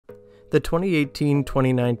The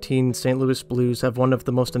 2018-2019 St. Louis Blues have one of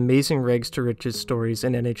the most amazing rags to riches stories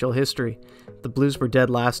in NHL history. The Blues were dead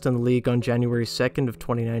last in the league on January 2nd of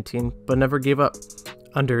 2019, but never gave up.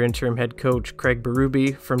 Under interim head coach Craig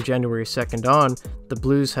Berube from January 2nd on, the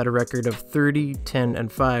Blues had a record of 30, 10,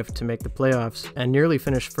 and 5 to make the playoffs and nearly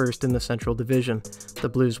finished first in the Central Division. The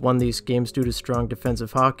Blues won these games due to strong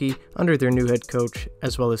defensive hockey under their new head coach,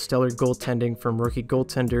 as well as stellar goaltending from rookie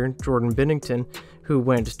goaltender Jordan Binnington, who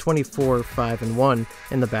went 24, 5, and 1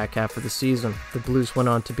 in the back half of the season. The Blues went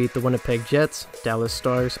on to beat the Winnipeg Jets, Dallas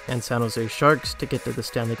Stars, and San Jose Sharks to get to the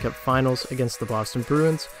Stanley Cup Finals against the Boston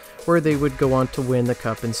Bruins, where they would go on to win the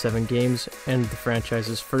Cup in 7 games and the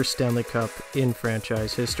franchise's first Stanley Cup in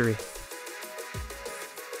franchise history.